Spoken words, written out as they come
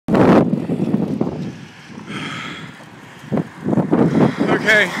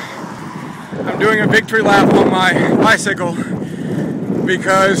Okay, I'm doing a victory lap on my bicycle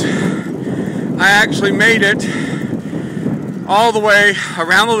because I actually made it all the way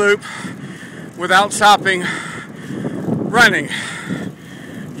around the loop without stopping running.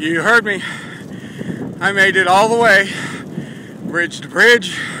 You heard me. I made it all the way, bridge to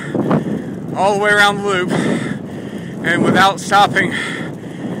bridge, all the way around the loop, and without stopping.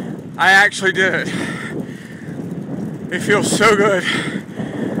 I actually did it. It feels so good,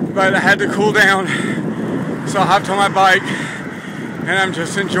 but I had to cool down, so I hopped on my bike, and I'm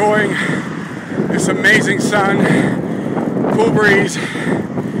just enjoying this amazing sun, cool breeze,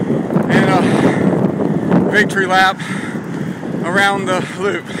 and a victory lap around the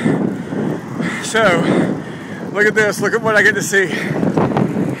loop. So, look at this, look at what I get to see.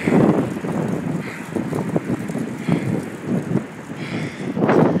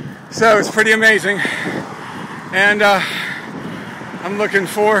 So, it's pretty amazing, and I'm looking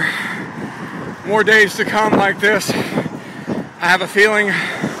for more days to come like this. I have a feeling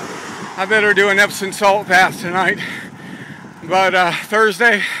I better do an Epsom salt bath tonight, but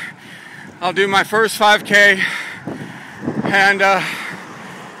Thursday I'll do my first 5K, and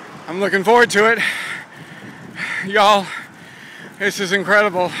I'm looking forward to it. Y'all, this is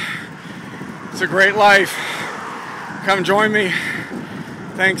incredible. It's a great life. Come join me.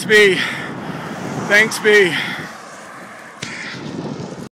 Thanks be. Thanks be.